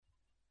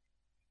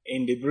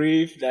In the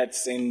brief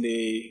that's in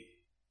the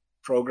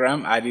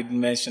program, I didn't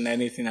mention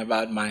anything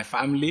about my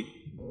family.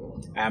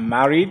 I'm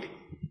married,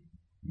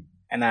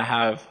 and I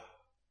have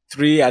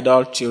 3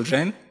 adult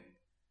children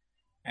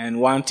and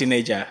 1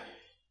 teenager.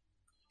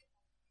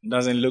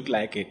 Doesn't look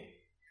like it,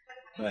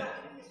 but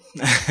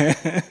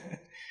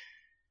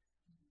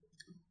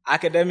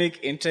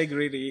academic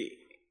integrity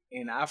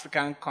in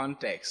African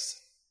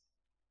context.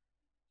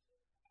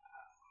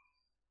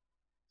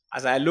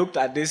 As I looked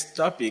at this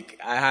topic,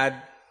 I had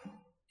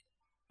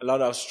a lot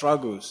of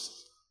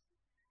struggles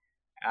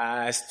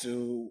as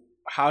to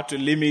how to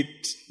limit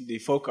the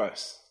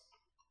focus.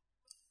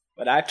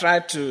 But I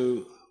tried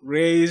to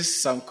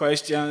raise some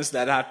questions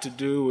that had to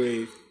do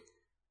with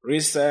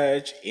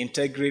research,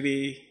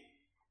 integrity,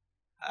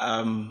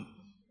 and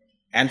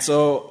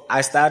so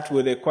I start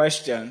with a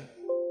question.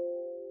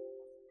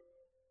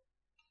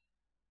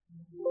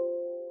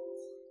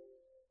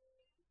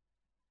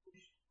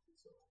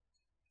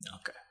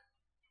 Okay.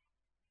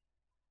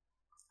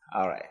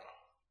 All right.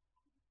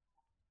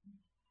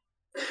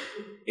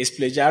 Is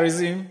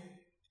plagiarism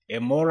a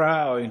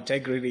moral or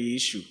integrity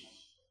issue?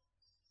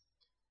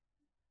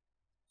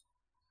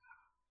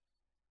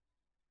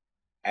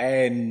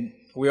 And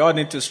we all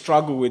need to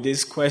struggle with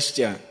this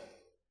question.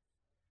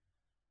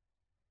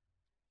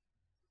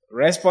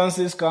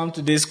 Responses come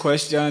to this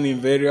question in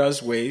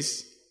various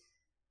ways,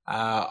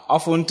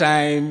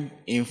 oftentimes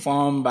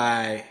informed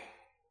by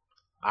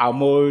our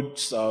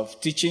modes of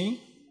teaching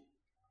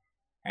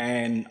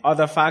and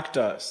other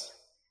factors.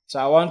 So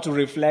I want to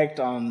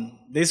reflect on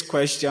this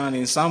question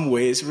in some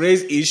ways,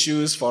 raise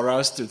issues for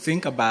us to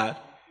think about,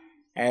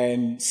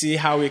 and see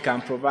how we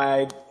can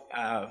provide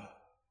a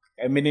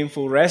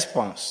meaningful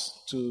response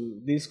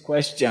to this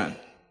question.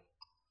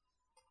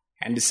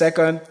 And the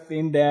second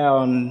thing there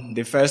on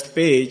the first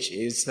page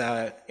is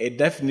a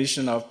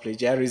definition of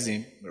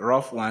plagiarism, a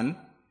rough one.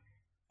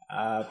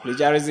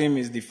 Plagiarism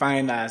is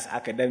defined as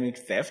academic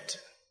theft,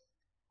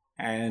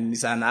 and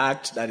it's an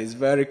act that is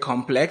very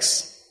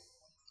complex.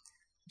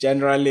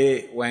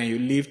 Generally, when you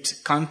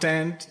lift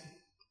content,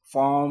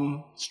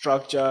 form,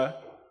 structure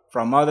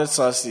from other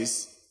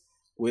sources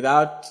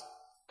without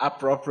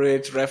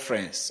appropriate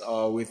reference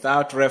or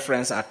without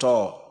reference at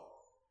all,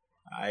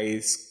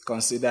 is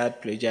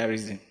considered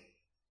plagiarism.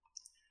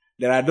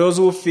 There are those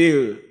who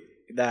feel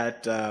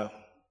that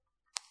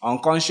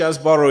unconscious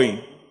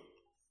borrowing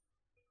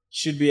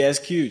should be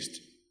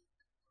excused.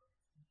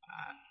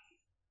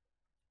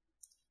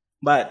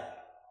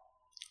 But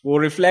we'll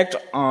reflect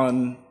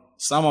on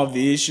some of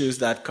the issues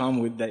that come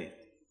with that.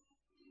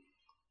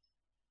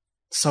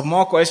 Some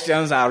more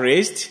questions are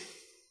raised.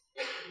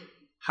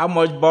 How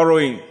much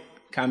borrowing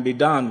can be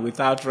done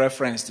without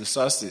reference to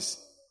sources?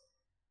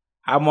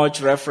 How much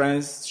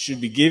reference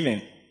should be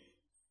given?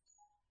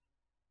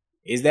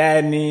 Is there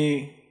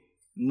any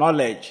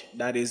knowledge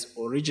that is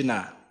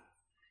original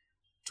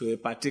to a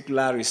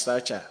particular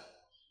researcher?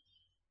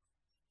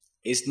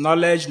 Is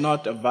knowledge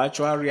not a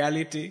virtual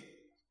reality?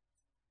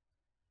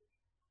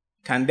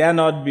 Can there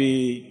not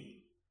be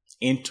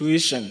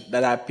intuition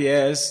that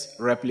appears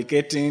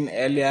replicating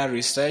earlier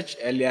research,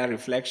 earlier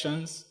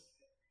reflections?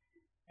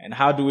 And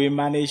how do we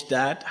manage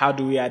that? How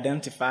do we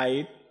identify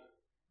it?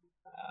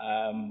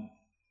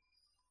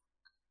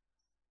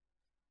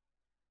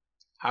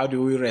 How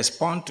do we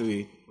respond to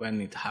it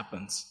when it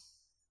happens?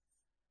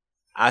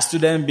 Are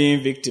students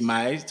being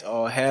victimized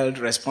or held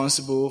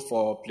responsible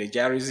for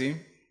plagiarism,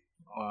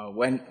 or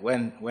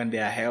when they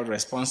are held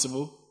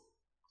responsible?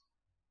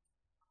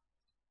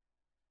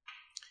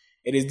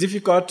 It is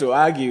difficult to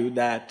argue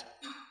that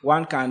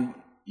one can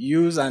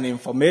use an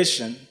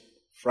information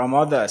from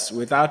others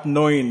without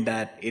knowing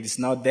that it is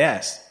not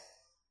theirs.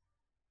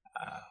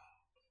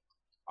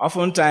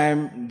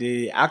 Oftentimes,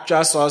 the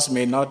actual source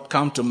may not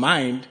come to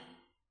mind,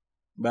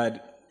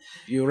 but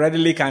you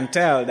readily can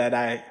tell that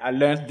I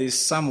learned this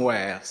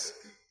somewhere else.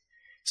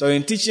 So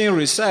in teaching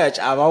research,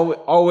 I've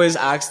always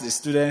asked the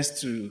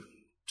students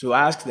to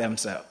ask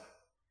themselves,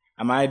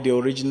 am I the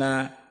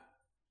original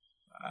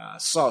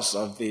source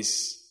of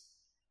this?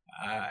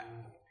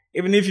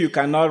 Even if you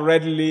cannot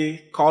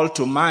readily call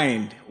to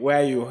mind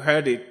where you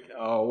heard it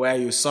or where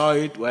you saw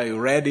it, where you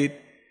read it,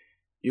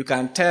 you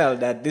can tell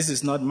that this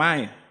is not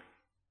mine.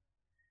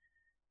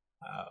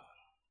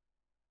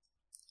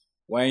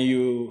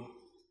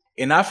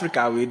 In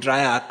Africa, we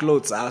dry our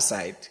clothes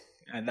outside,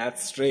 and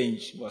that's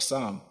strange for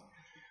some.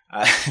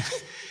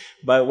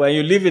 But when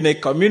you live in a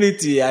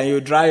community and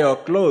you dry your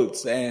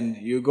clothes and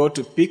you go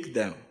to pick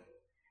them,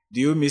 do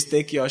you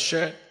mistake your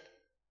shirt?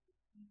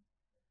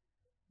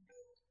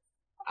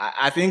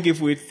 I think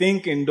if we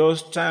think in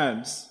those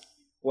terms,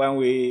 when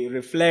we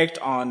reflect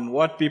on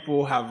what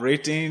people have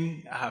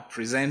written, have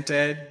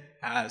presented,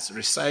 has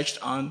researched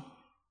on,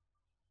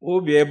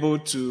 we'll be able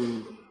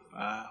to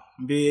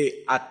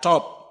be at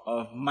top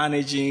of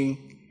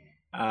managing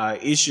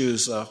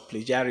issues of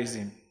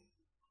plagiarism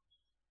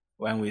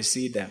when we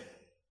see them.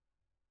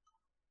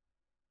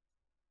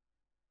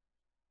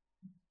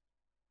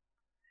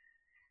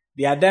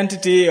 The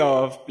identity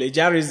of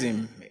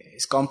plagiarism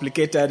is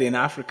complicated in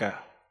Africa.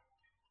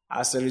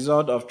 as a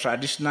result of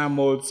traditional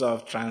modes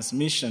of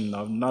transmission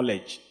of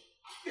knowledge.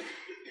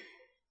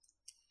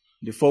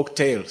 The folk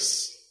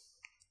tales.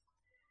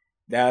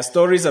 There are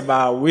stories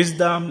about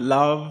wisdom,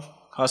 love,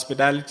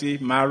 hospitality,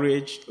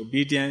 marriage,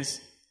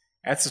 obedience,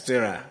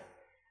 etc.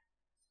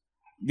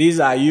 These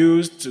are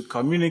used to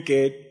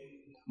communicate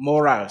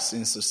morals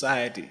in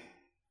society.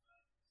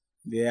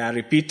 They are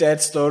repeated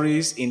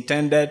stories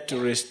intended to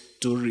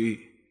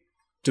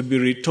be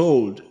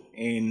retold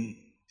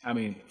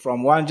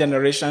from one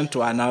generation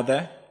to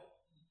another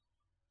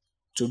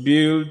to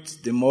build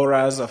the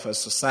morals of a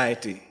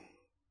society.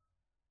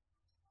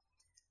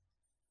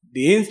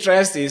 The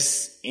interest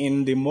is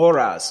in the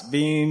morals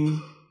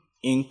being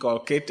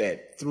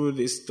inculcated through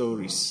these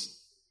stories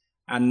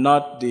and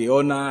not the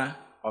owner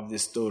of the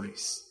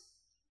stories.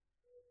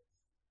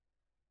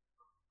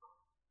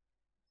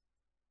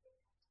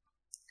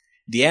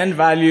 The end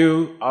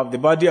value of the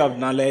body of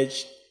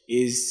knowledge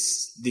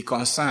is the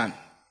concern.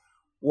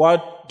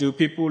 What do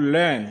people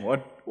learn?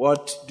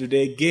 What do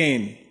they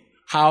gain?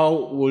 How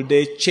will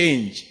they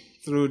change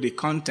through the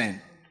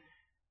content?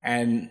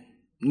 And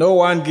no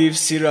one gives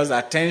serious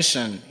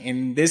attention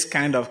in this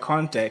kind of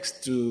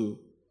context to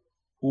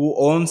who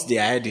owns the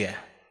idea.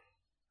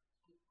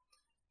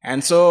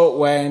 And so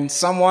when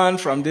someone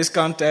from this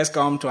context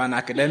comes to an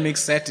academic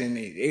setting,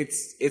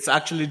 it's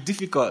actually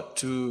difficult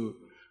to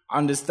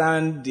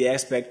understand the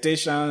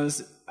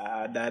expectations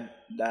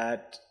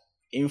that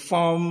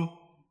inform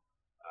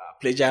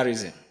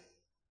plagiarism.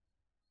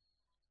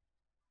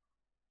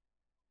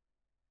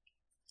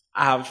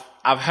 I've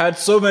heard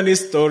so many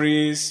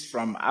stories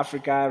from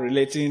Africa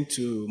relating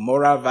to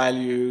moral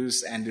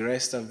values and the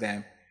rest of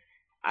them,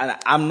 and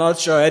I'm not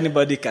sure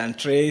anybody can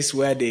trace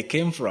where they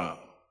came from.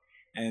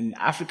 And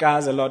Africa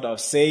has a lot of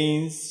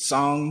sayings,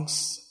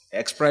 songs,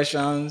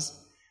 expressions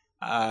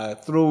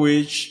through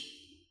which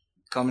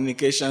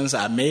communications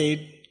are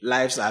made,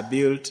 lives are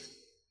built,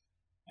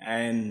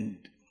 and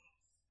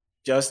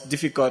just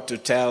difficult to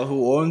tell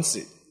who owns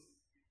it.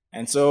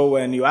 And so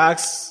when you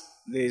ask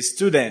the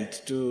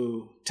student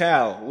to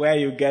tell where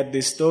you get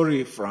this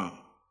story from,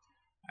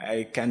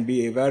 it can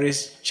be a very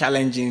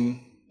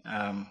challenging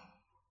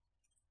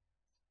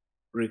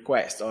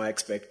request or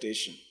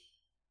expectation.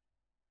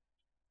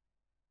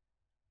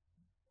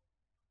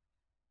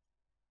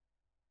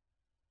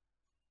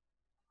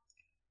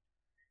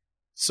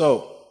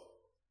 So,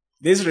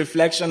 this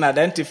reflection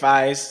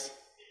identifies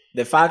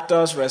the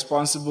factors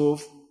responsible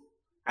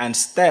and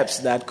steps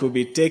that could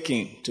be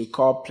taken to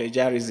curb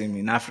plagiarism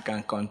in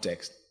African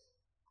context.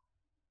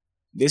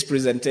 This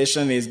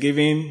presentation is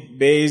given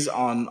based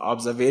on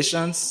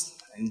observations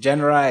and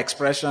general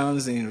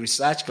expressions in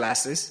research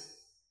classes,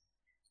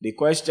 the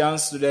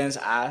questions students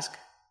ask,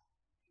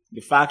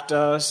 the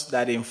factors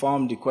that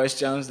inform the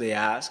questions they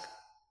ask,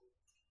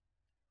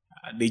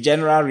 the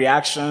general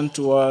reaction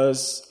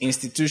towards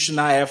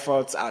institutional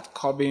efforts at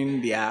curbing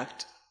the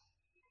act.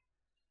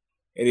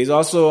 It is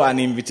also an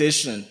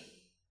invitation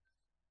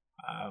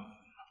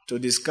to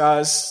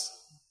discuss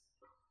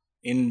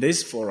in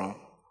this forum,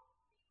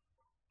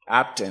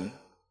 APTEN,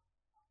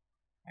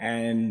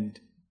 and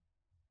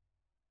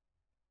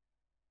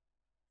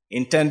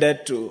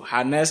intended to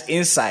harness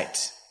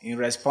insight in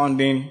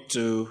responding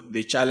to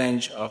the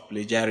challenge of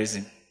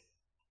plagiarism.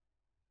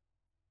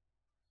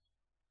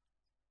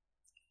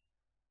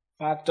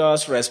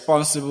 Factors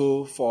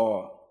responsible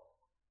for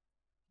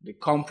the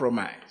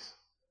compromise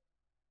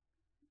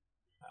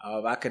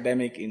of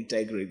academic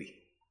integrity.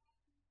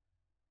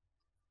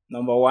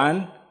 Number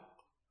one,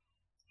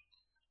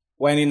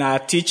 when in our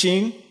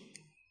teaching,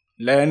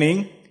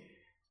 learning,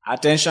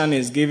 attention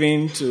is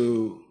given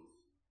to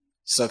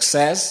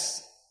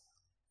success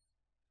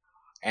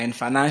and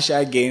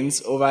financial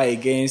gains over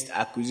against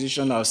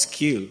acquisition of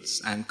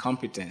skills and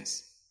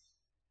competence.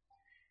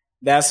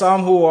 There are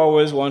some who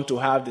always want to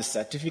have the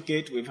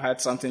certificate. We've had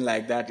something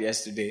like that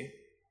yesterday.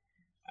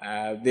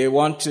 They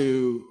want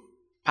to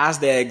pass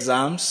their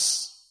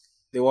exams.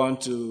 They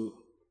want to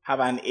have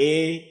an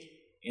A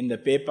in the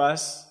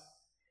papers,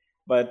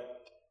 but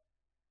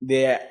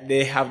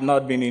they have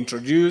not been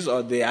introduced,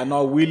 or they are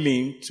not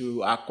willing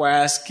to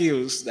acquire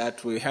skills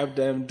that will help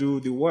them do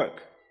the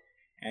work.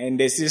 And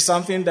they see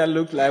something that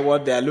looks like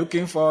what they are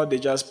looking for, they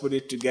just put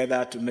it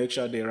together to make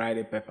sure they write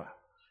a paper.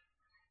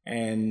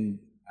 And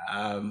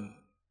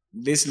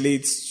this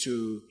leads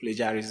to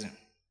plagiarism.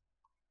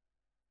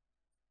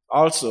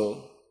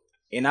 Also,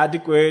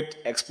 inadequate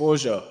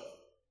exposure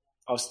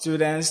of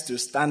students to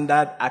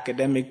standard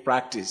academic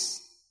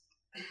practice.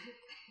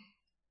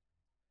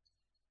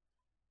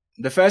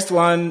 The first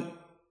one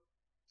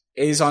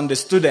is on the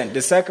student.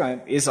 The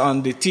second is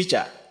on the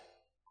teacher.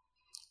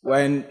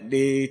 When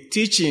the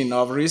teaching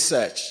of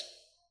research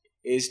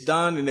is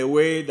done in a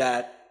way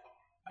that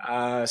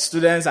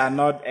students are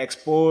not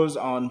exposed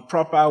on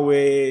proper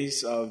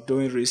ways of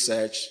doing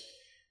research,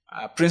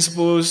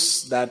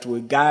 principles that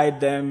will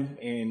guide them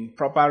in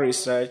proper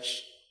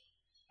research,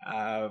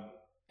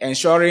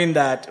 ensuring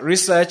that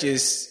research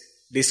is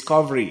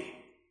discovery,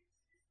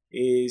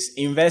 is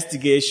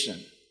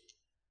investigation,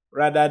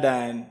 rather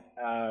than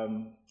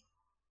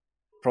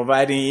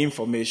providing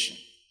information.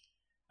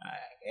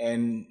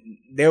 And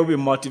they will be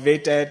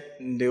motivated,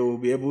 and they will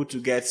be able to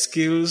get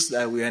skills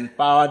that will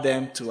empower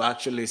them to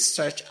actually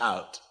search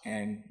out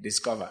and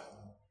discover.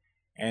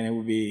 And it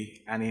will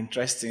be an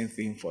interesting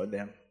thing for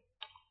them.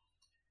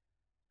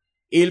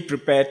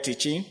 Ill-prepared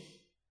teaching.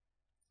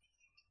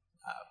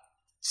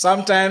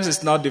 Sometimes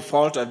it's not the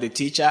fault of the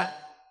teacher,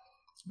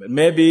 but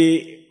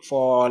maybe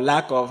for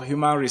lack of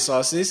human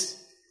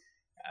resources,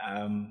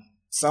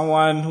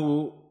 someone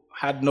who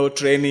had no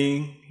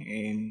training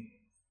in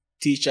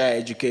teacher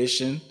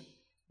education,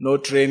 no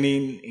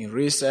training in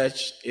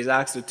research, is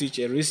asked to teach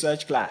a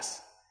research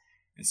class.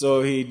 And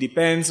so he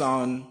depends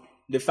on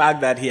the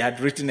fact that he had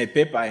written a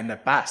paper in the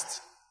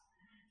past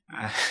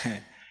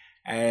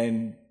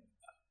and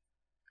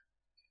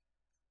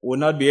will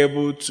not be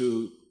able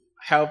to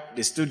help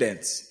the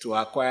students to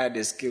acquire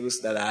the skills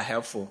that are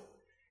helpful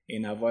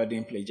in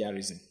avoiding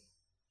plagiarism.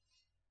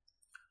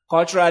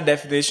 Cultural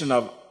definition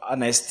of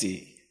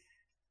honesty.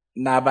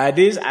 Now, by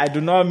this, I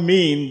do not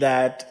mean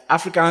that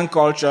African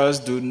cultures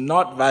do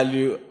not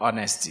value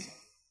honesty.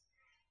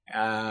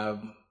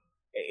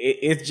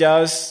 It's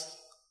just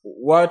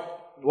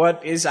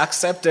what is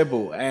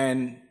acceptable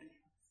and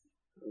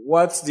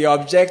what's the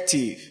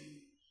objective.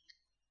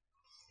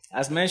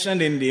 As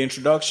mentioned in the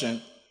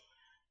introduction,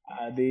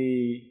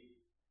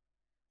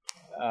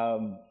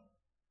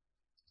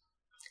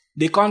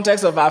 the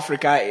context of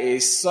Africa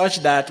is such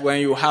that when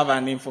you have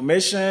an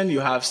information, you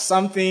have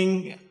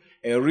something,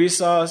 a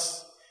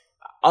resource,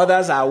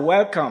 others are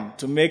welcome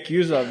to make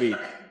use of it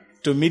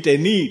to meet a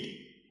need.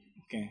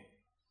 Okay.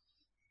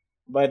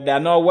 But they are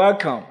not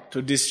welcome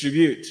to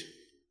distribute,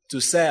 to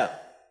sell.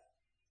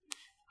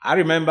 I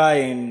remember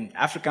in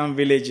African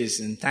villages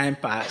in time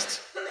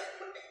past,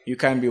 you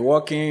can be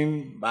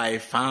walking by a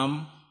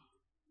farm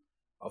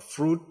of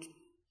fruit.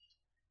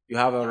 You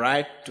have a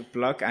right to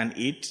pluck and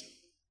eat.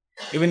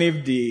 Even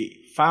if the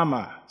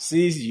farmer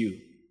sees you,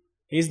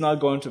 he's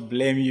not going to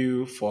blame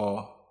you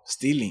for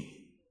stealing.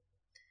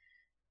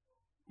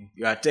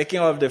 You are taking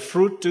off the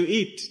fruit to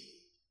eat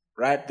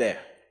right there.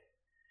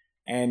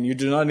 And you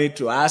do not need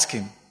to ask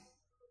him.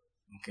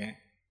 Okay?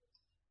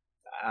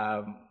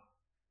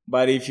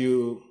 But if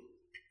you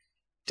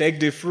take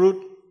the fruit,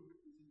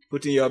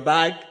 put in your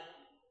bag,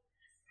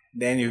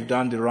 then you've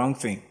done the wrong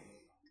thing.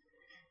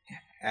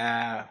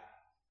 And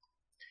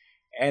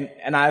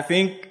I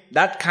think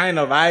that kind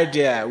of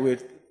idea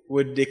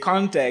with the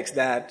context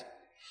that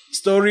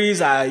stories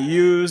are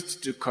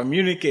used to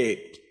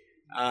communicate,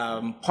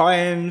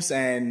 poems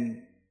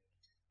and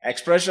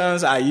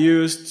expressions are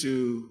used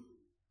to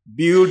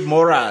build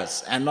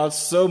morals and not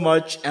so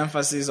much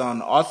emphasis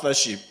on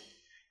authorship.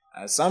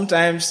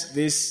 Sometimes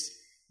these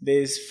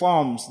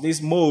forms,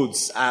 these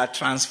modes are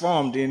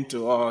transformed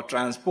into or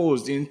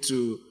transposed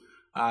into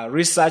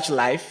research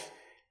life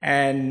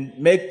and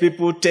make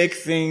people take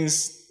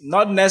things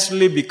not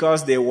necessarily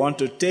because they want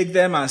to take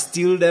them and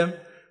steal them,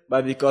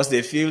 but because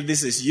they feel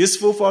this is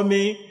useful for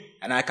me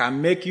and I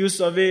can make use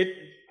of it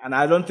and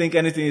I don't think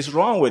anything is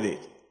wrong with it.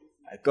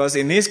 Because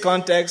in his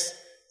context,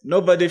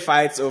 nobody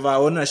fights over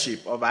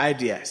ownership of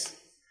ideas.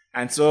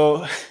 And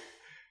so,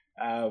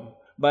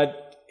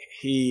 but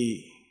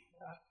he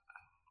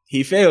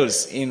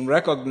fails in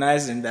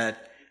recognizing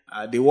that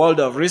the world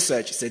of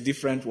research is a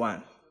different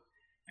one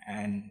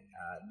and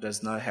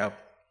does not help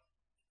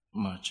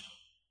much.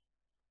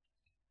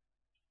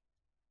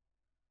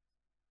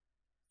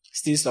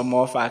 Still some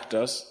more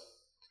factors.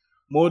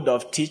 Mode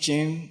of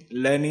teaching,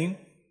 learning,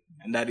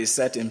 and that is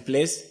set in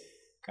place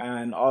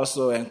can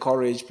also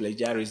encourage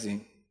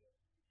plagiarism.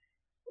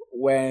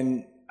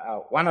 When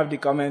one of the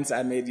comments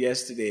I made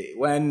yesterday,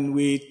 when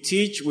we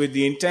teach with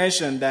the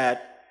intention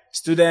that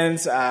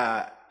students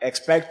are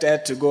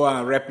expected to go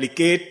and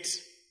replicate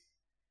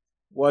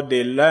what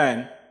they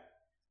learn,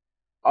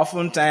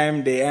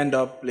 oftentimes they end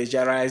up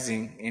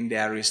plagiarizing in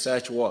their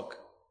research work.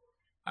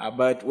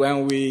 But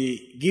when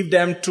we give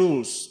them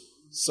tools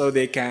so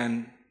they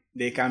can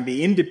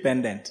be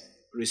independent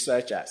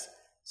researchers,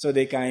 so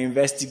they can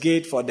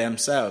investigate for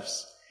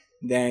themselves,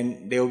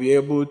 then they'll be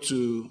able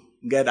to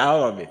get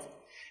out of it.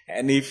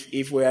 And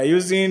if we are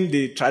using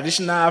the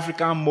traditional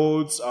African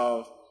modes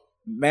of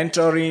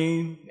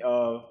mentoring,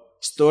 of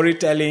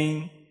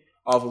storytelling,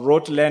 of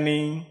rote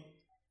learning,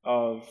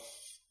 of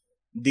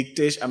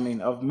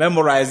dictation, of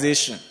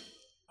memorization,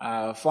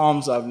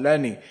 forms of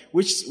learning,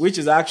 which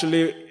is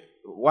actually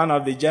one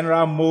of the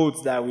general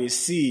modes that we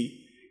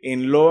see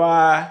in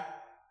lower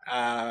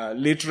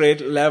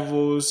literate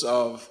levels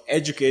of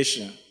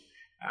education.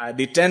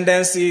 The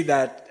tendency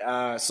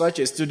that such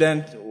a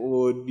student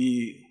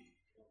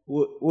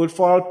would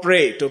fall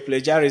prey to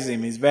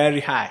plagiarism is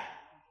very high.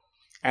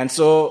 And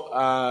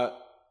so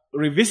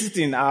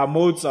revisiting our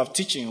modes of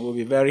teaching will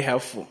be very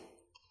helpful.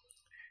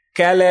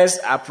 Careless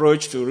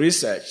approach to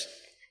research.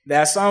 There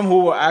are some who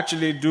will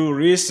actually do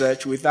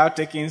research without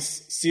taking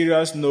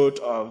serious note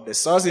of the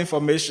source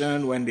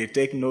information when they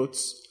take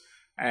notes.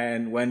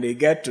 And when they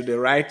get to the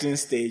writing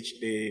stage,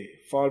 they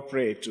fall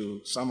prey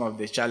to some of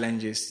the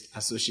challenges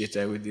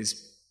associated with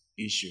this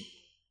issue.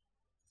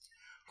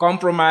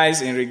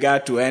 compromise in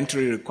regard to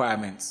entry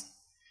requirements.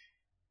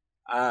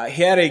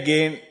 Here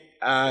again,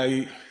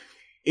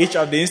 each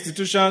of the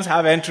institutions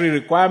have entry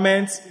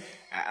requirements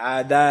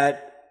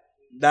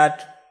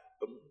that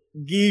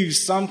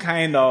gives some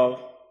kind of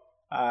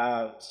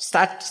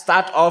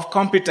start of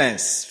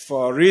competence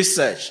for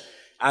research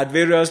at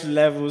various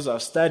levels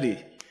of study.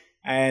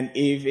 And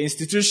if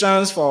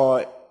institutions,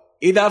 for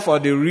either for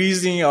the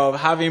reason of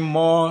having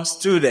more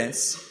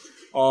students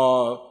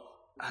or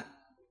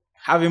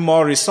having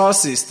more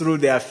resources through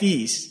their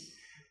fees,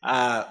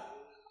 are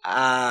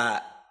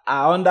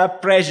under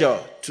pressure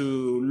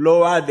to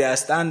lower their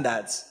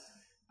standards,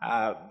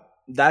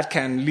 that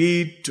can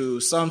lead to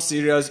some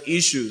serious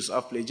issues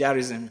of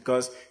plagiarism,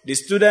 because the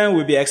student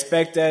will be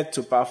expected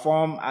to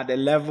perform at a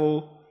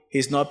level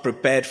he's not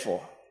prepared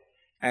for.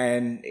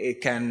 And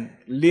it can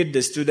lead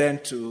the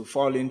student to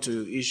fall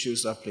into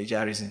issues of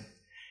plagiarism.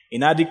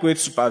 Inadequate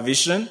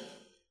supervision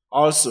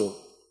also,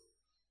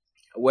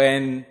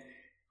 when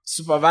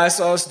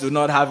supervisors do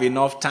not have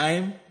enough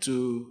time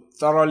to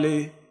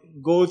thoroughly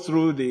go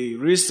through the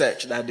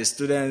research that the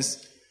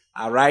students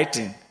are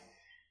writing,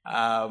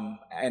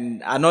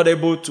 and are not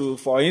able to,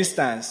 for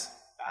instance,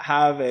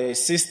 have a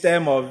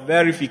system of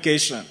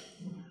verification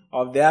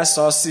of their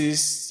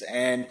sources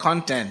and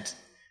content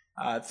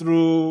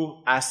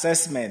through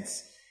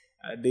assessments,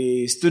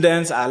 the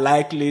students are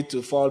likely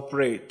to fall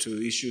prey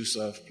to issues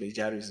of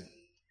plagiarism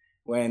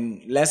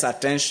when less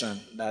attention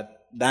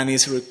than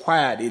is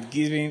required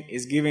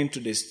is given to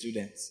the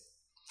students.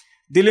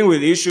 Dealing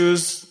with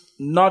issues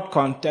not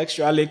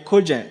contextually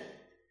cogent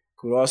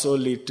could also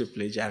lead to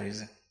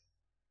plagiarism.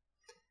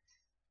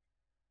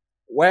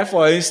 Where,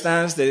 for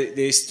instance,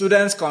 the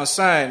student's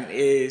concern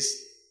is,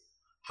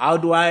 how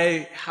do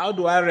I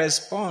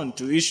respond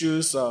to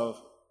issues of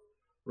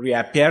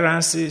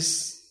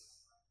reappearances,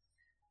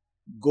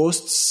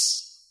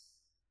 ghosts,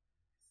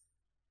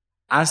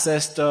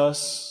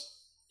 ancestors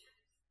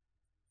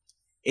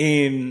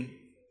in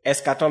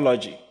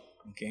eschatology?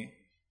 Okay,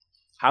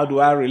 how do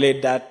I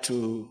relate that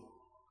to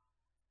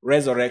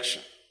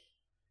resurrection?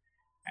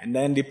 And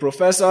then the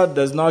professor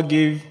does not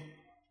give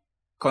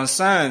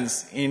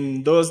concerns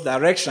in those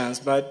directions,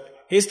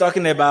 but he's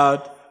talking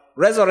about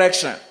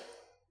resurrection,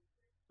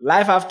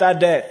 life after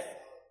death.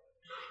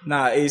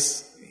 Now,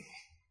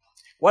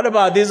 what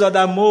about these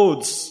other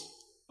modes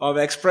of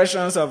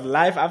expressions of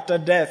life after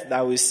death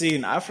that we see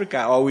in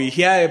Africa, or we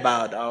hear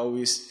about,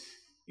 or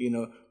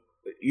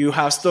you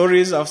have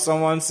stories of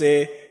someone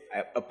say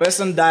a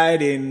person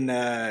died in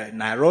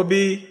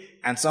Nairobi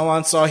and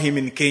someone saw him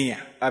in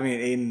Kenya,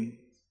 in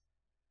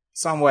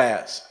somewhere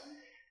else.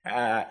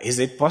 Is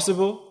it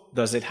possible?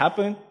 Does it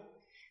happen?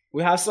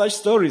 We have such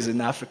stories in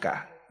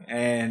Africa,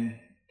 and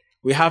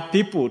we have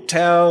people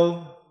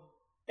tell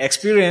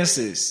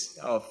experiences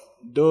of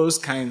those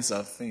kinds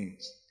of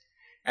things.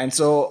 And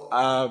so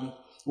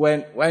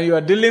when you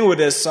are dealing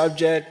with a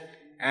subject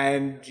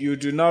and you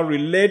do not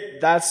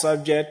relate that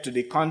subject to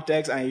the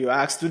context, and you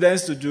ask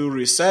students to do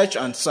research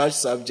on such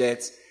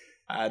subjects,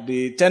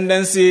 the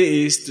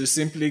tendency is to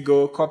simply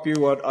go copy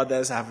what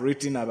others have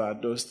written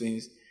about those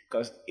things,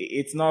 because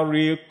it's not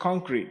real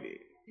concrete.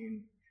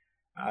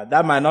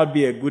 That might not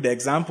be a good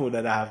example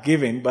that I have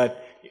given,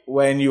 but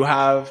when you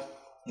have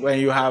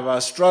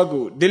a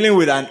struggle dealing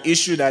with an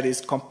issue that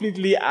is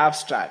completely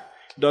abstract,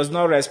 does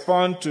not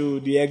respond to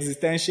the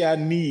existential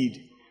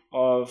need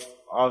of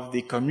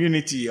the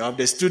community, of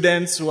the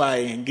students who are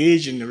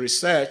engaged in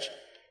research,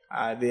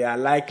 they are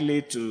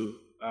likely to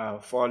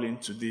fall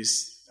into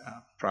this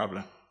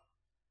problem.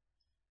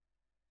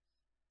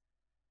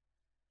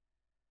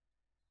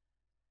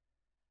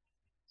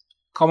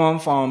 Common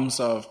forms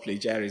of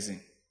plagiarism.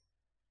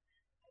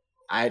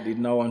 I did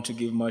not want to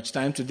give much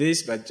time to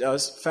this, but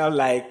just felt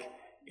like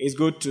it's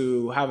good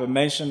to have a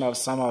mention of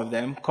some of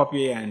them.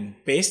 Copy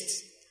and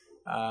paste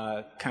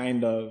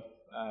kind of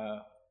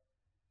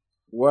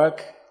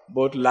work,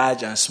 both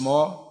large and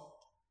small.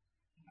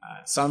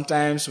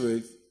 Sometimes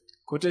with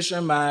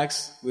quotation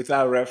marks,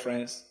 without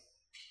reference,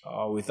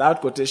 or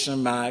without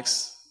quotation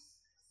marks,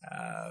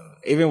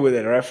 even with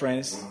a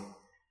reference,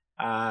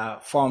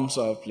 forms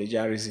of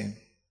plagiarism.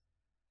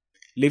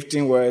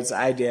 Lifting words,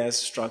 ideas,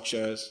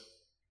 structures,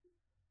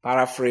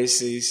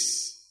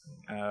 paraphrases,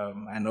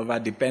 and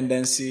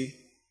over-dependency,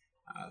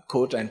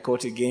 quote and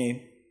quote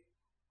again,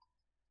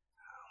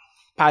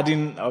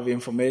 padding of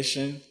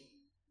information,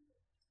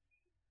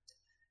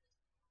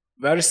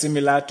 very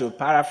similar to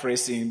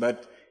paraphrasing,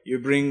 but you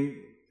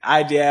bring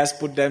ideas,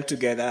 put them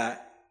together,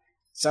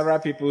 several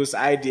people's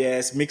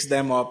ideas, mix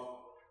them up,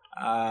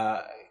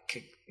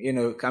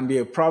 can be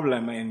a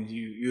problem, and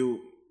you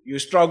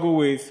struggle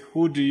with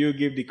who do you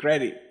give the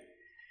credit,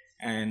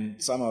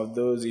 and some of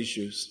those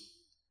issues.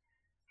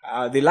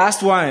 The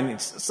last one,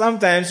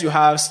 sometimes you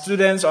have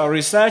students or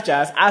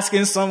researchers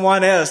asking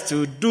someone else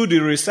to do the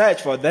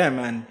research for them,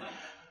 and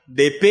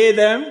they pay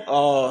them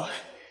or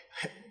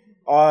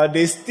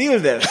they steal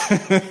them.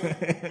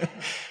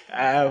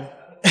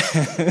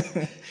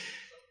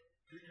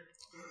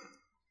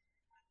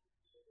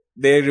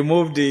 They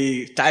remove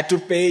the title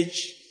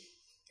page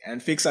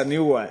and fix a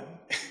new one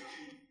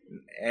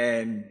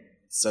and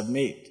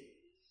submit.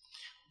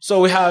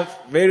 So we have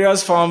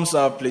various forms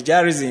of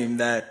plagiarism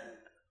that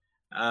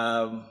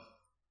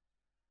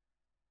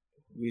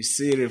we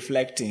see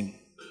reflecting.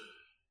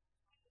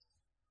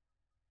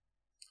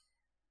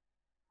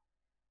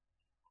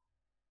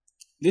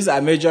 These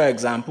are major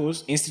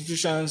examples.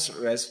 Institutions'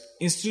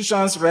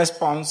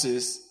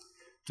 responses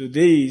to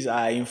these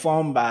are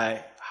informed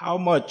by how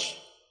much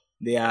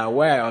they are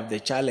aware of the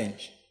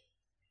challenge.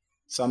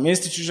 Some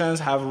institutions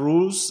have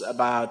rules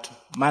about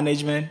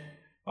management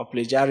of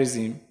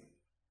plagiarism,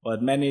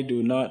 but many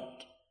do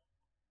not.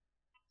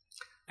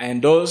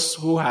 And those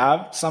who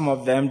have, some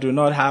of them do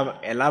not have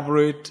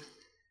elaborate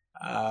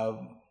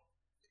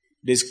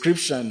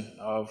description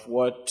of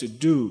what to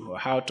do or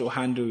how to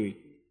handle it.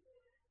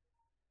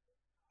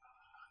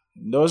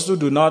 Those who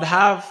do not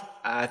have,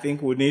 I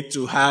think we need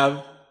to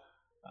have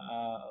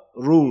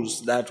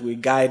rules that will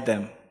guide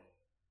them.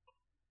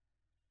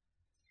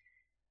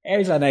 Here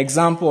is an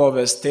example of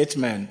a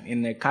statement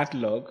in a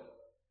catalog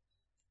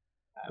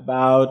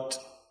about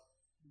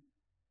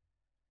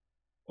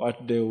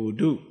what they will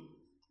do.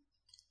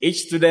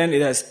 Each student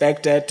is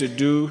expected to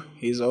do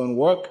his own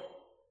work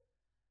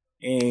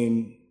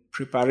in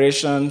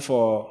preparation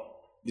for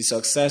the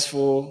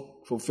successful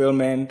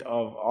fulfillment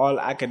of all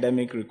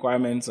academic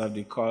requirements of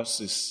the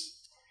courses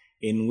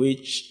in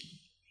which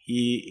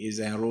he is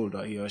enrolled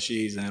or he or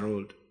she is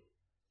enrolled.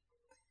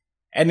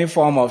 Any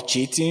form of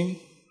cheating,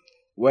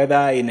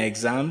 whether in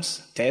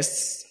exams,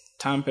 tests,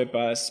 term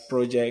papers,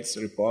 projects,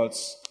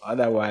 reports,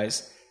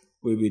 otherwise,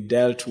 will be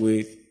dealt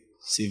with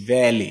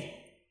severely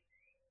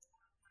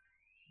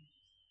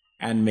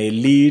and may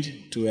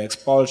lead to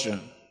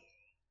expulsion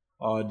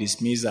or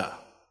dismissal.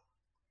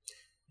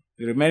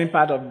 The remaining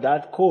part of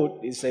that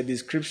quote is a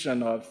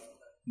description of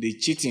the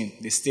cheating,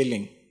 the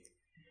stealing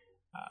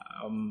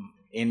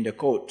in the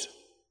quote.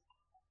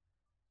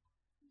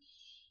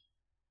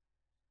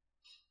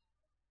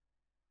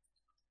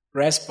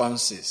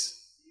 Responses.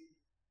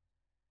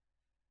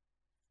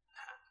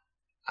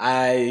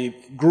 I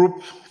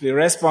group the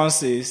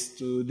responses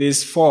to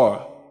these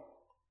four.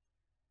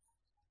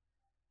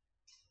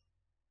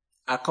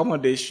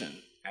 Accommodation.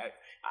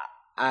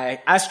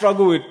 I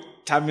struggle with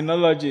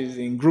terminologies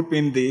in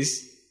grouping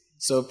this,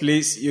 so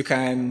please, you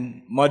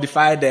can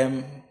modify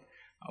them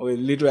with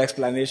little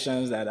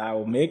explanations that I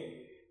will make.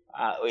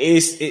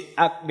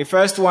 The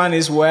first one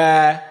is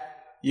where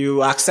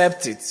you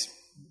accept it.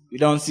 You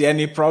don't see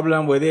any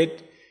problem with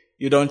it.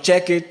 You don't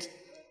check it.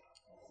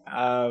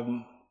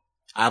 I've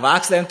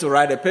asked them to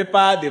write a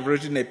paper. They've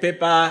written a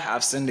paper.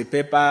 I've seen the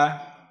paper.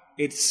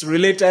 It's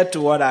related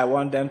to what I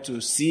want them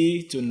to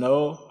see, to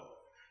know,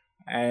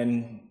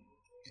 and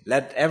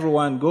let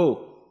everyone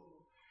go.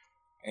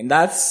 And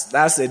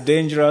that's a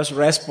dangerous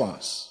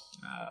response.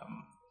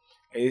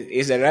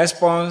 It's a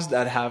response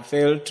that have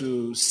failed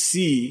to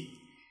see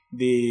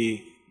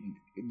the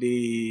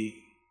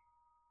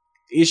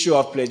issue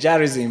of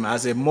plagiarism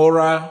as a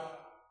moral,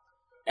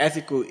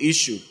 ethical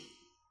issue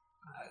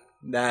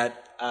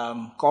that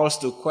calls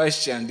to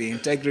question the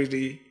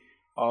integrity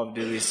of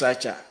the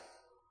researcher.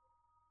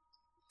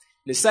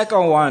 The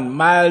second one,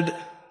 mild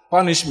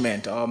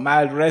punishment or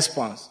mild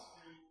response,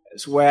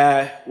 is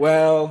where,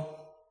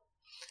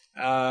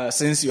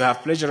 since you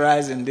have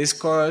plagiarized in this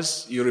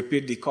course, you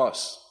repeat the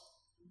course.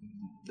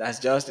 That's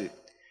just it.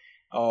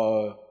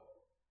 Or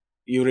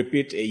you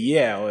repeat a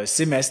year or a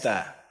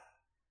semester,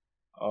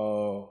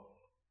 or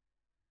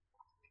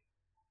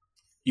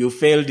you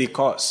fail the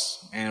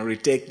course and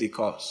retake the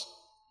course.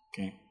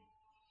 Okay.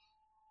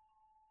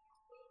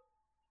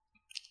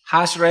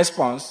 Harsh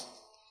response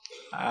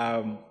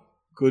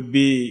could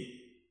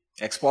be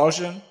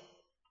expulsion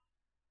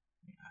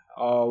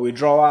or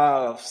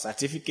withdrawal of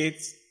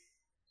certificates.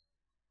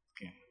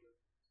 Okay.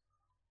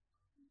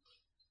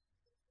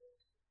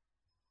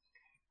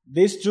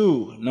 These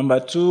two, number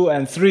 2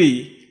 and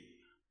 3,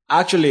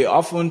 actually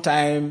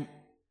oftentimes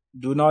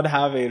do not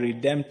have a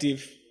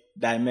redemptive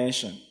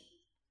dimension.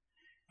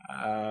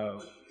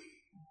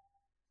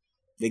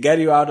 They get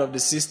you out of the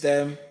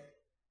system,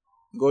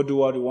 go do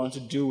what you want to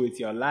do with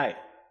your life.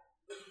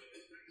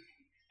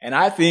 And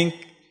I think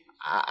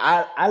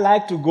I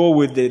like to go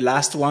with the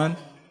last one,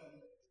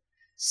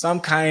 some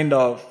kind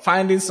of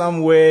finding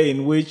some way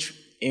in which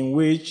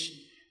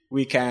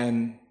we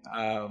can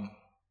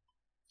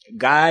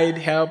guide,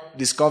 help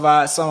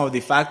discover some of the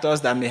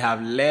factors that may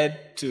have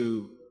led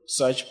to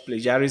such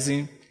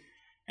plagiarism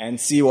and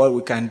see what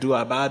we can do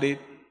about it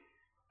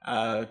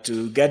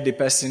to get the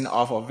person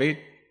off of it.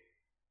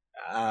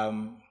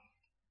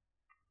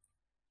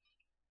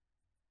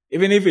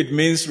 Even if it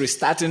means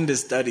restarting the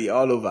study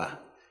all over,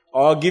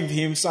 or give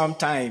him some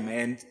time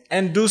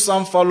and do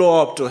some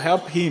follow-up to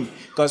help him.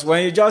 Because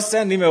when you just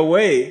send him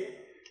away,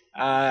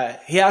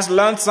 he has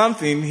learned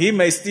something. He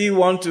may still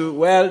want to,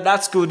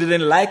 that school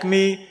didn't like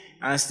me,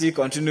 and still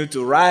continue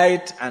to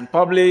write and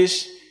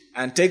publish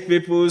and take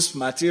people's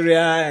material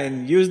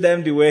and use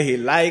them the way he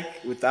likes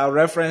without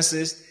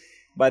references.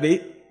 But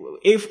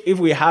if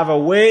we have a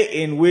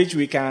way in which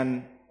we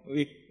can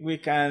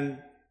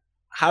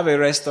have a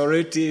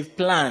restorative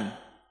plan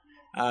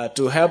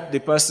to help the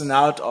person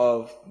out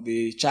of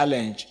the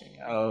challenge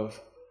of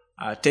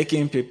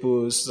taking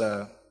people's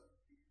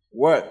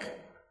work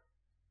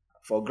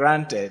for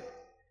granted,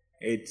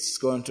 it's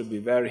going to be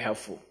very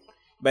helpful.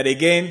 But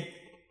again,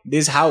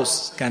 this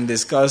house can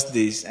discuss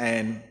this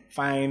and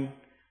find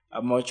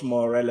a much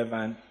more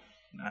relevant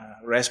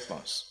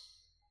response.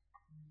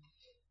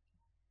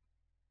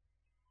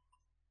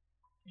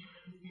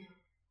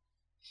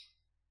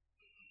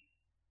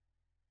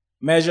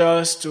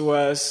 Measures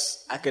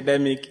towards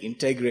academic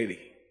integrity.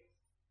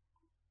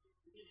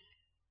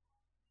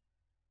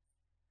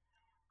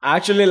 I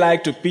actually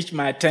like to pitch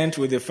my tent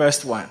with the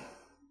first one.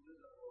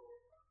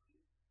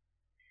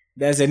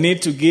 There's a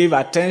need to give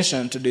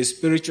attention to the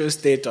spiritual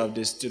state of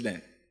the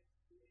student.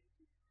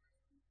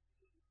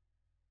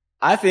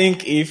 I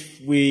think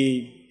if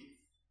we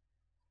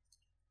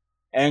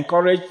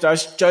encourage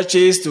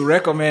churches to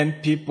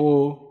recommend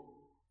people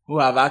who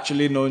have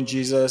actually known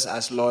Jesus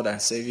as Lord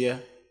and Savior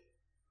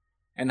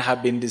and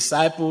have been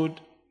discipled,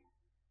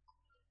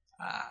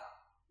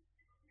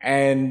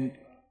 and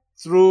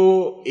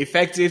through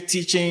effective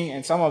teaching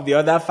and some of the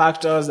other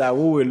factors that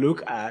we will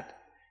look at,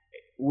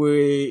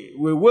 we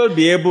will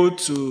be able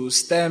to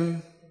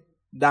stem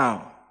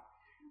down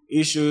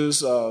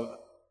issues of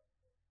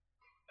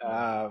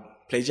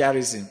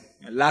plagiarism,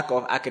 lack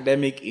of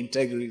academic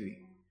integrity.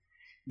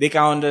 They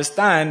can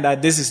understand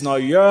that this is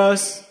not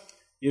yours,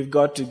 you've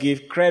got to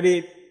give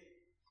credit,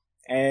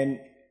 and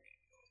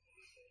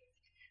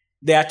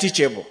they are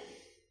teachable.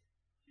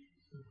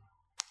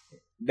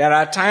 There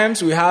are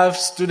times we have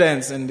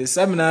students in the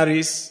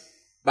seminaries,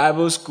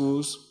 Bible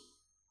schools,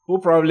 who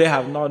probably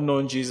have not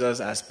known Jesus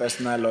as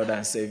personal Lord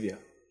and Savior.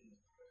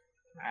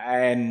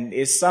 And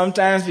it's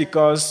sometimes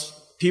because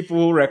people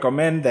who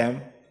recommend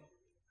them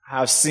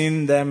have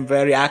seen them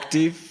very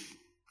active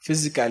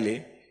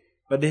physically,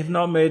 but they've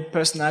not made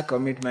personal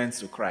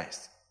commitments to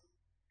Christ.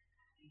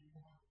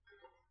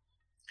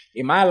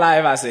 In my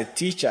life as a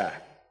teacher,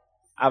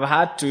 I've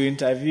had to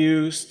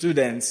interview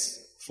students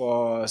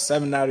for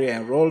seminary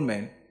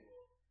enrollment,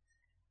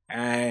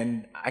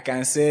 and I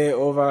can say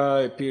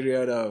over a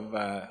period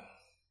of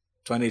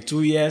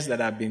 22 years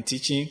that I've been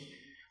teaching,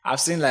 I've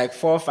seen like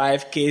 4 or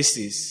 5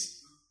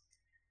 cases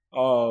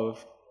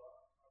of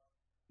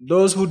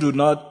those who do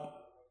not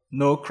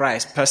know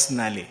Christ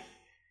personally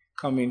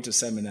coming to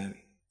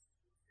seminary.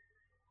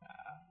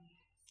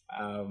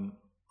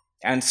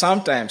 And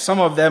sometimes, some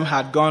of them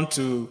had gone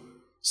to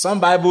some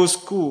Bible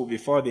school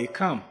before they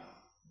come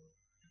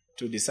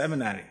to the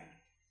seminary.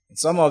 And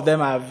some of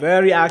them are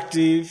very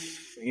active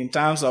in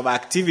terms of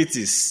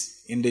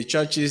activities in the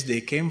churches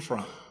they came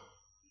from.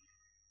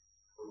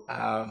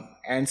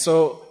 And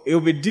so it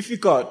will be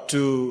difficult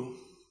to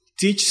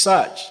teach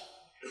such.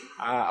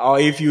 Or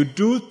if you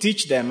do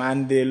teach them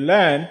and they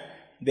learn,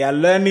 they are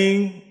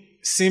learning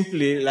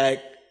simply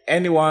like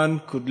anyone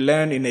could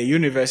learn in a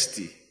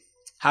university.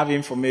 Have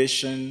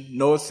information,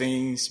 know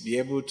things, be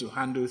able to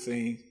handle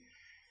things,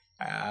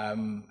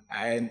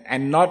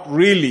 and not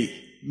really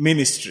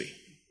ministry.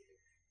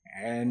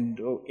 And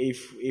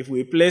if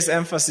we place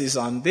emphasis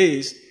on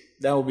this,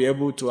 then we'll be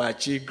able to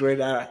achieve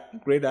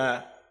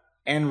greater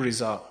end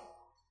result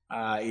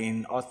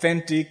in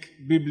authentic,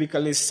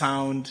 biblically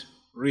sound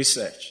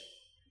research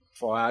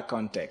for our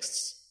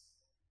contexts.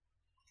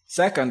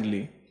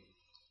 Secondly,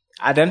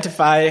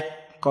 identify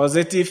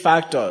causative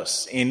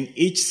factors in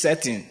each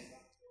setting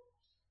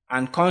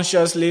and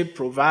consciously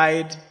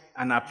provide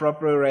an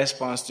appropriate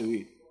response to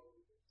it.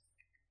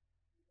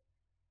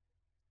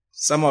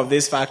 Some of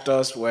these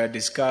factors were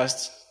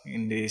discussed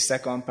in the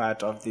second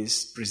part of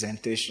this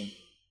presentation.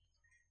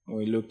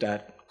 We looked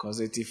at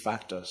causative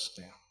factors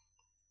there.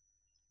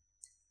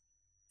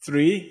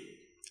 3,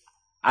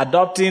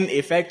 adopting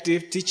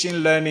effective teaching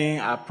learning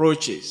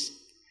approaches.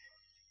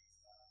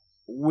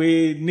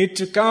 We need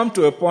to come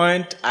to a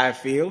point, I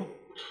feel,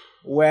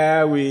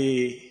 where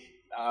we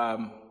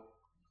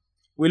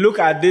look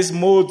at these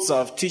modes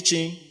of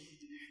teaching.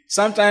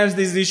 Sometimes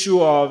this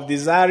issue of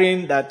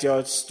desiring that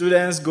your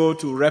students go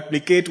to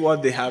replicate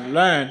what they have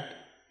learned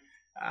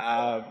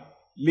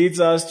leads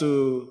us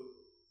to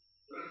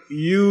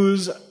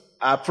use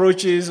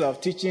approaches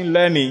of teaching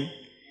learning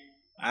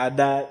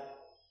that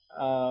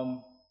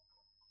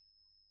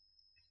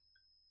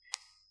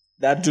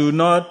do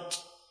not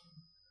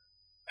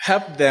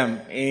help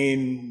them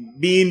in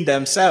being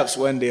themselves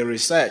when they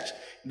research.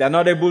 They're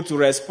not able to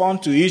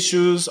respond to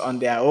issues on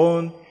their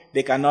own.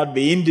 They cannot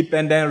be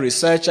independent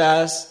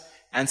researchers.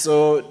 And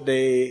so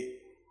they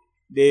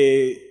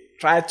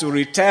try to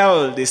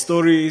retell the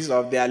stories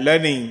of their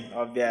learning,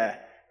 of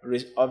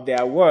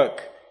their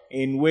work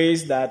in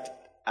ways that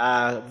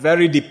are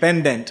very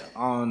dependent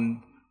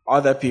on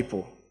other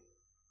people.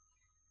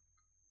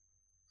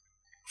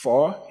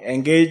 4,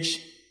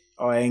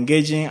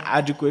 engaging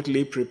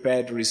adequately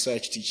prepared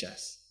research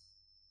teachers.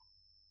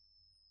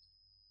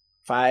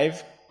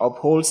 5,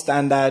 uphold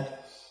standard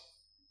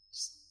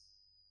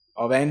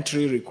of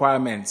entry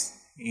requirements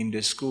in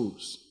the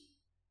schools.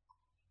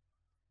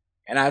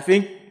 And I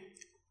think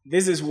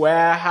this is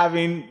where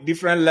having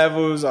different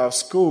levels of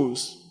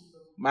schools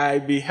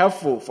might be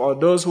helpful for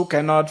those who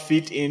cannot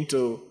fit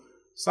into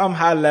some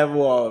high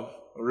level of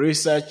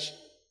research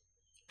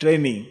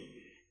training,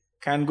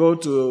 can go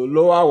to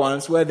lower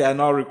ones where they are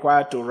not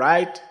required to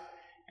write,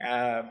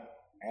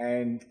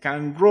 and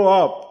can grow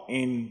up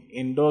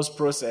in those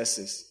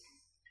processes.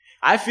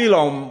 I feel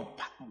on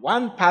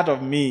one part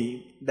of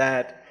me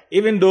that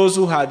even those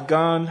who had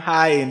gone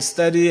high in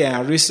study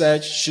and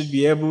research should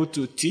be able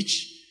to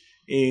teach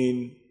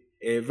in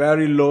a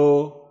very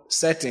low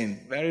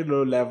setting, very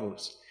low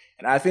levels.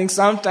 And I think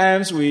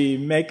sometimes we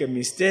make a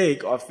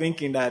mistake of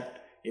thinking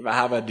that if I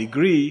have a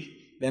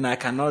degree, then I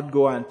cannot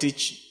go and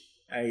teach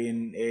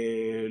in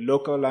a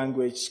local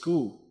language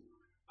school.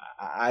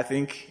 I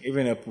think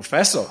even a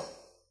professor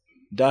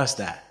does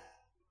that,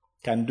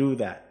 can do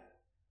that.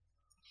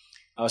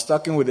 I was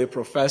talking with a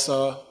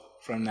professor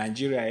from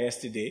Nigeria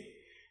yesterday,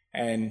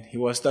 and he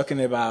was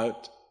talking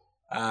about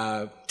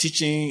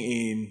teaching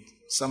in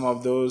some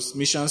of those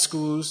mission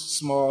schools,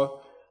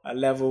 small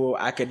level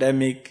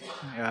academic,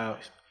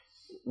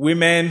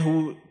 women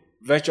who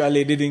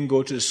virtually didn't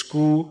go to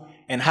school,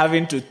 and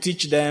having to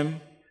teach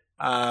them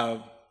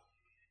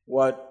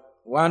what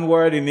one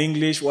word in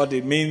English, what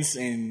it means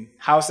in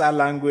Hausa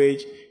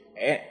language.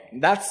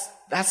 That's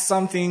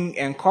something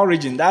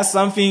encouraging. That's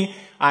something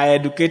our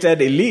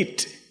educated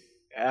elite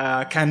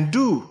can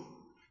do.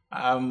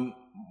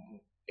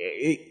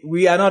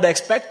 We are not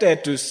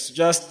expected to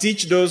just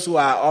teach those who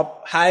are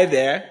up high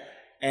there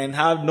and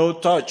have no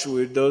touch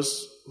with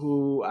those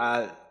who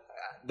are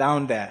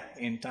down there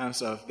in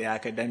terms of their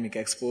academic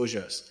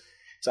exposures.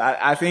 So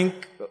I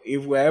think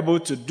if we're able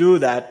to do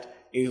that,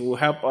 it will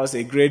help us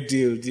a great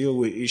deal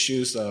with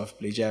issues of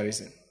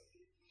plagiarism.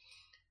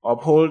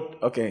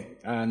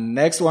 And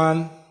next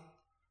one,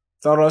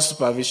 thorough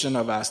supervision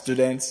of our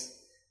students.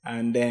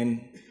 And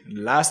then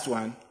last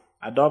one,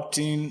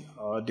 adopting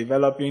or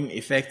developing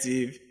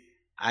effective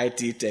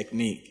IT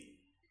technique.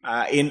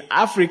 In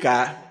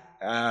Africa,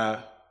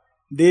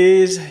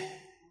 this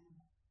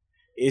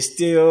is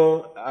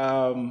still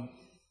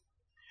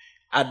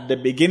at the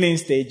beginning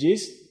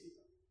stages.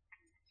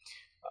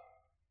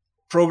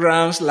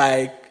 Programs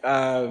like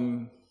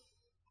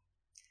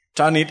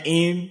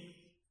Turnitin,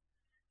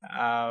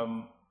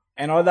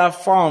 and other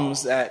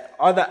forms that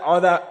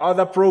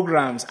other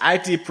programs,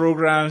 IT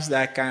programs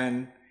that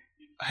can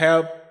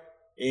help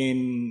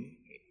in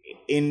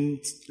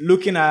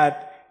looking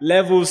at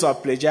levels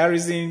of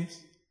plagiarism,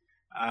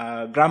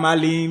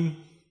 Grammarly,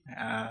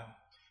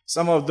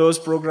 some of those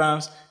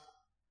programs.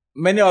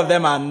 Many of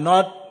them are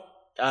not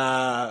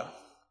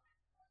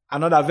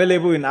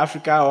available in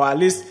Africa, or at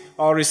least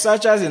our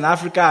researchers in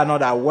Africa are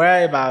not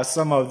aware about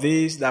some of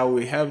these that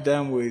will help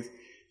them with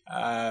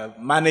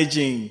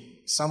managing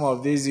some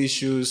of these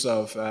issues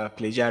of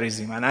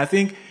plagiarism. And I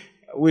think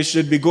we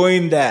should be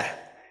going there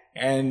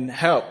and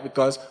help,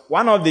 because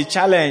one of the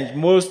challenges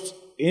most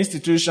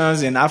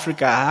institutions in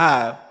Africa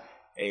have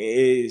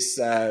is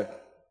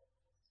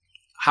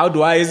how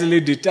do I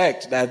easily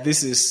detect that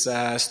this is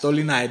a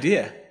stolen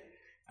idea?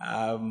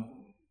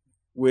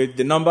 With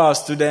the number of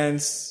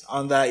students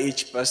under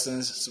each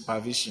person's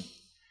supervision.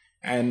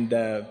 And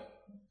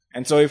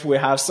so if we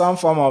have some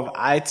form of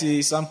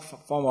IT, some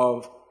form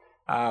of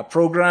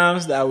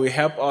programs that will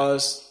help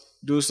us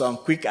do some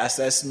quick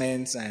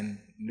assessments and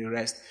the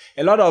rest.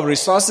 A lot of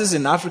resources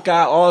in Africa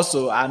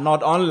also are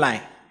not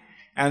online.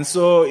 And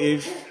so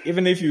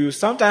even if you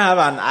sometimes have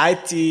an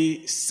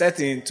IT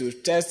setting to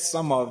test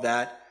some of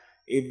that,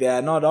 if they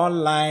are not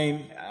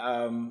online,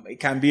 it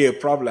can be a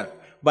problem.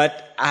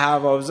 But I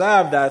have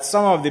observed that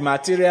some of the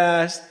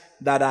materials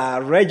that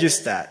are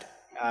registered,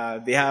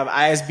 they have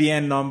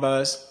ISBN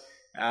numbers,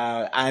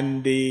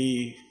 and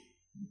the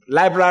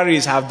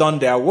libraries have done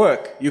their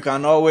work. You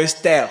can always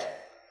tell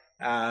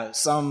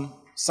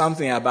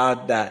something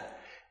about that.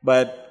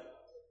 But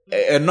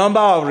a number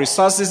of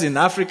resources in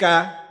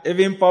Africa,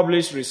 even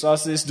published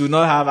resources, do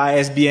not have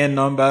ISBN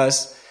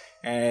numbers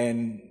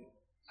and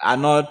are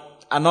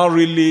not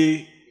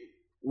really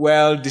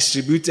well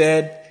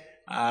distributed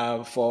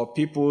for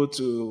people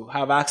to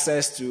have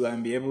access to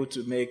and be able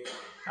to make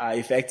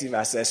effective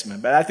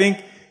assessment. But I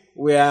think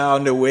we are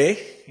on the way,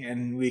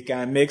 and we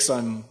can make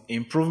some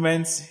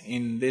improvements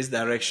in this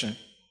direction.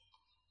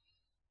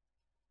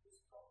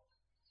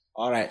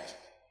 All right.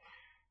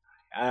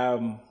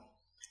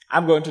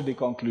 I'm going to the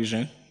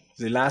conclusion,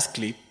 the last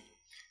clip.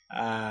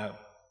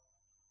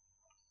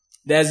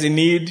 There's a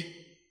need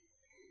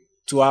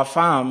to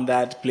affirm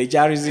that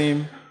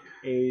plagiarism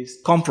is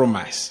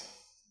compromise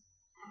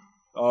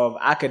of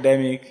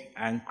academic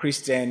and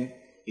Christian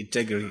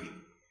integrity.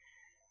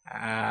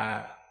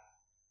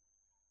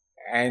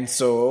 And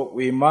so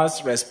we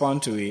must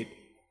respond to it.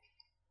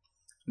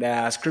 There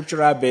are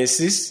scriptural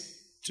bases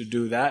to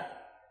do that.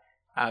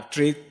 I have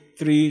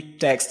three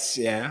texts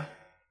here.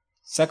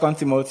 2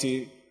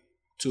 Timothy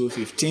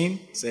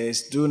 2:15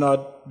 says,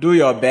 do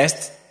your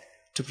best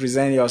to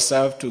present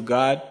yourself to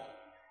God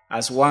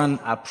as one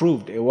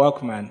approved, a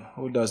workman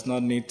who does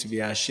not need to be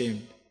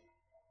ashamed,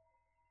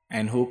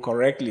 and who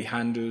correctly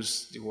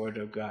handles the Word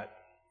of God.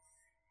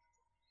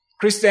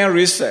 Christian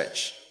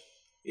research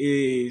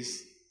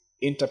is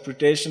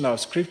interpretation of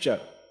Scripture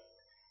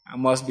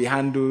and must be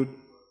handled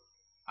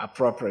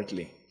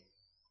appropriately.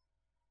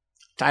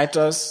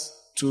 Titus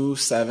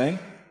 2:7,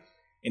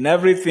 in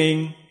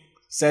everything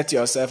set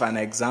yourself an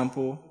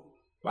example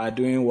by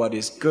doing what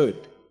is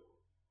good.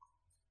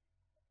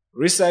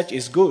 Research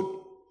is good.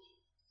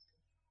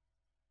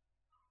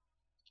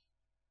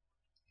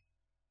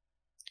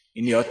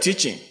 In your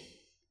teaching,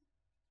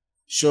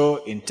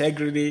 show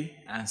integrity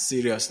and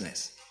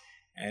seriousness.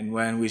 And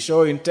when we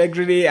show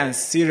integrity and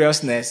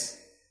seriousness,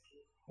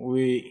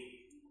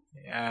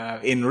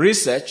 in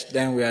research,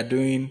 then we are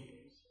doing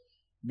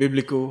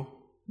biblical,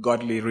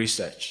 godly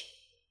research.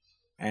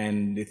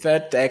 And the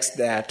third text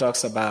there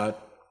talks about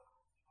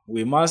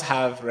we must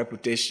have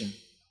reputation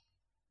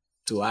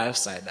to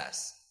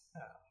outsiders,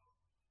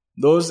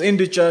 those in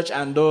the church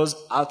and those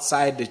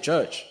outside the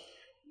church.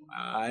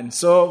 And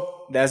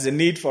so there's a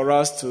need for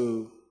us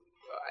to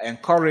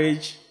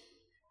encourage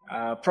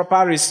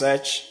proper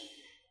research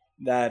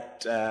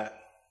that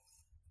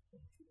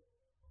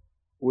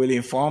will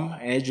inform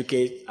and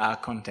educate our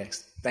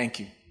context. Thank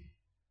you.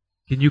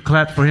 Can you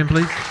clap for him,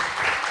 please?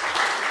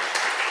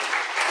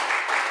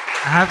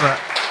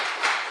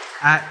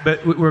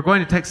 But we're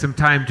going to take some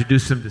time to do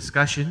some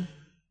discussion.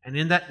 And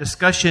in that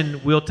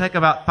discussion, we'll take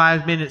about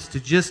 5 minutes to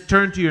just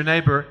turn to your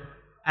neighbor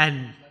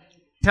and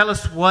tell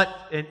us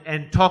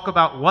and talk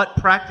about what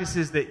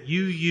practices that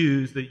you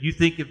use that you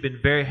think have been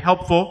very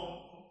helpful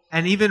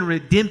and even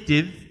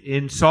redemptive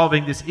in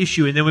solving this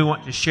issue. And then we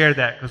want to share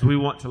that because we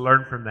want to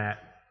learn from that.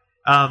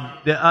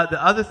 The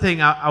other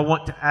thing I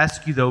want to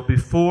ask you, though,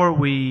 before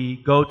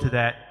we go to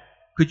that,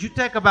 could you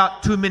take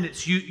about 2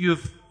 minutes?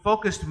 You've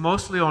focused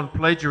mostly on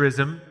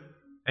plagiarism,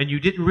 and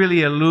you didn't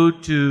really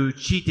allude to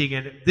cheating.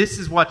 And this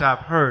is what I've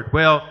heard.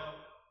 Well,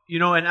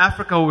 in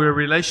Africa, we're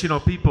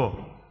relational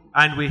people,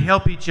 and we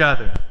help each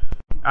other.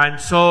 And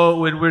so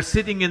when we're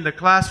sitting in the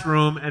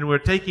classroom and we're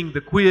taking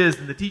the quiz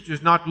and the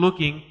teacher's not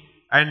looking,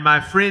 and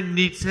my friend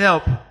needs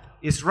help,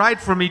 it's right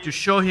for me to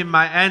show him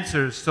my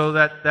answers so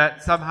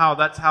that somehow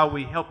that's how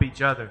we help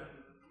each other.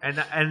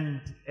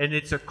 And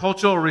it's a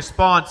cultural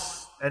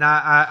response, and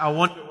I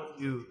wonder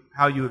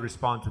how you would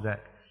respond to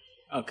that.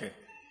 Okay.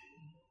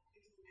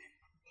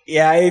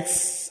 Yeah,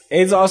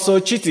 it's also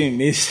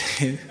cheating.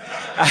 And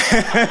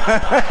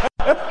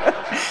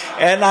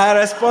I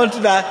respond to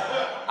that.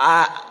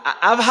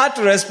 I've had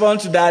to respond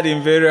to that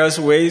in various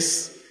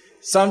ways.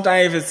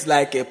 Sometimes if it's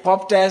like a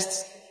pop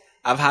test,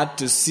 I've had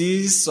to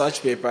seize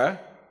such paper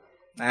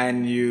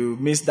and you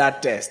miss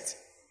that test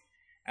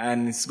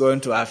and it's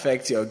going to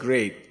affect your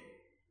grade.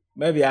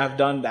 Maybe I've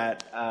done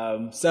that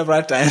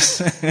several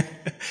times.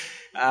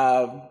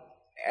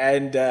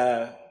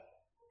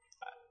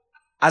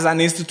 As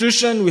an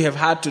institution, we have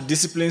had to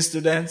discipline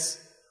students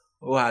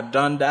who had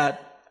done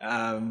that.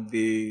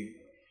 They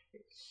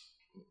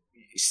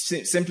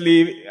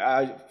simply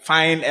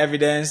find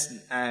evidence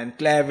and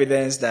clear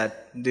evidence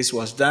that this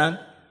was done,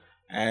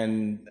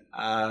 and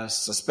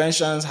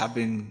suspensions have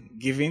been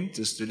given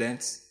to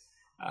students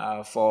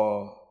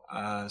for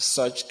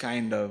such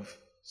kind of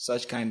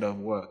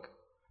work.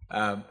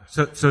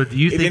 So do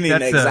you think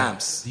that's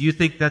exams? Do you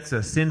think that's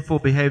a sinful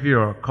behavior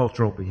or a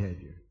cultural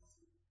behavior?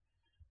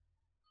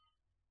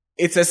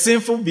 It's a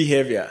sinful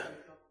behavior,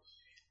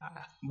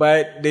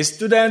 but the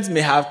students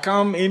may have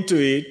come into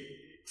it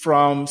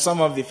from some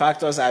of the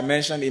factors I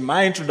mentioned in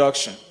my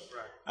introduction.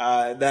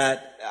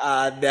 That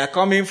they are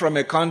coming from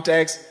a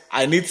context.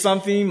 I need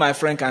something. My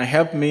friend can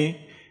help me,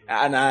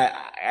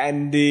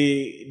 and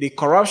the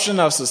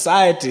corruption of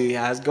society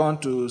has gone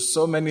to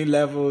so many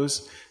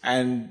levels,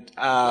 and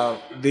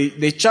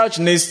the church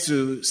needs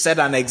to set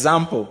an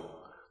example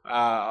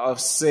of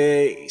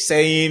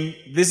saying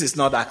this is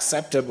not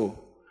acceptable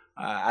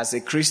as a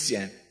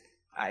Christian.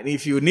 And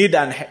if you need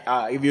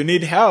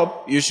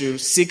help, you should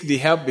seek the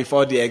help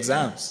before the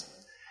exams.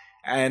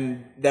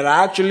 And there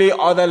are actually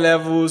other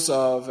levels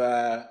of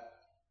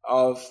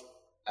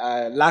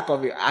lack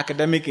of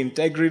academic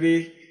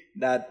integrity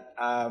that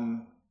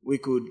we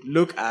could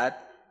look at.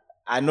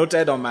 I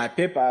noted on my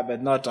paper,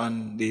 but not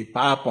on the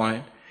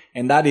PowerPoint,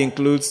 and that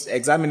includes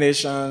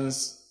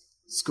examinations,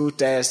 school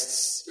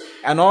tests,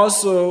 and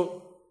also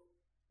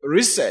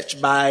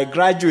research by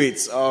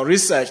graduates or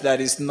research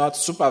that is not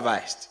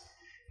supervised.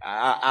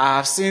 I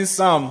have seen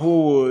some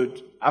who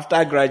would,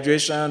 after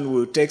graduation,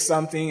 would take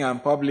something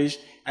and publish,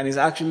 and it's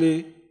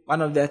actually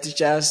one of their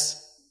teachers'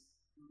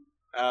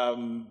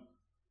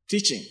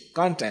 teaching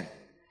content,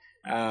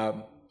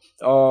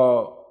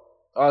 or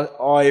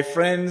a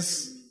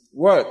friend's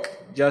work.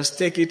 Just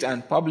take it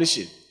and publish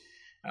it.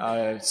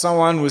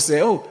 Someone will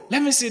say, "Oh,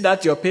 let me see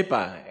that your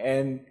paper,"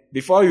 and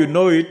before you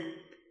know it,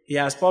 he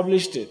has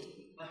published it.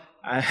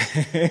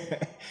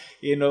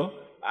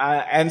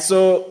 And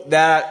so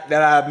there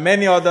are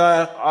many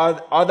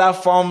other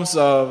forms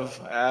of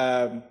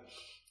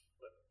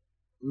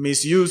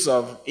misuse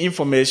of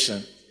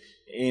information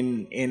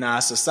in our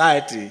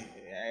society,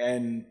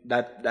 and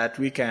that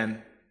we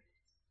can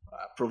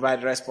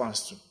provide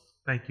response to.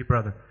 Thank you,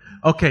 brother.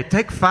 Okay,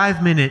 take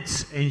 5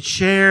 minutes and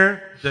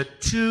share the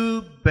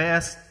 2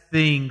 best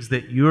things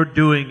that you're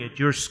doing at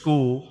your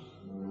school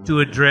to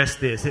address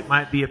this. It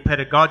might be a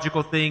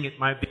pedagogical thing. It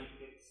might be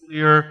a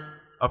conciliar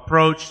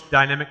approach,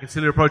 dynamic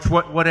conciliar approach,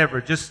 whatever.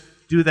 Just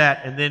do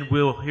that, and then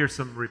we'll hear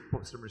some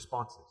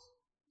responses.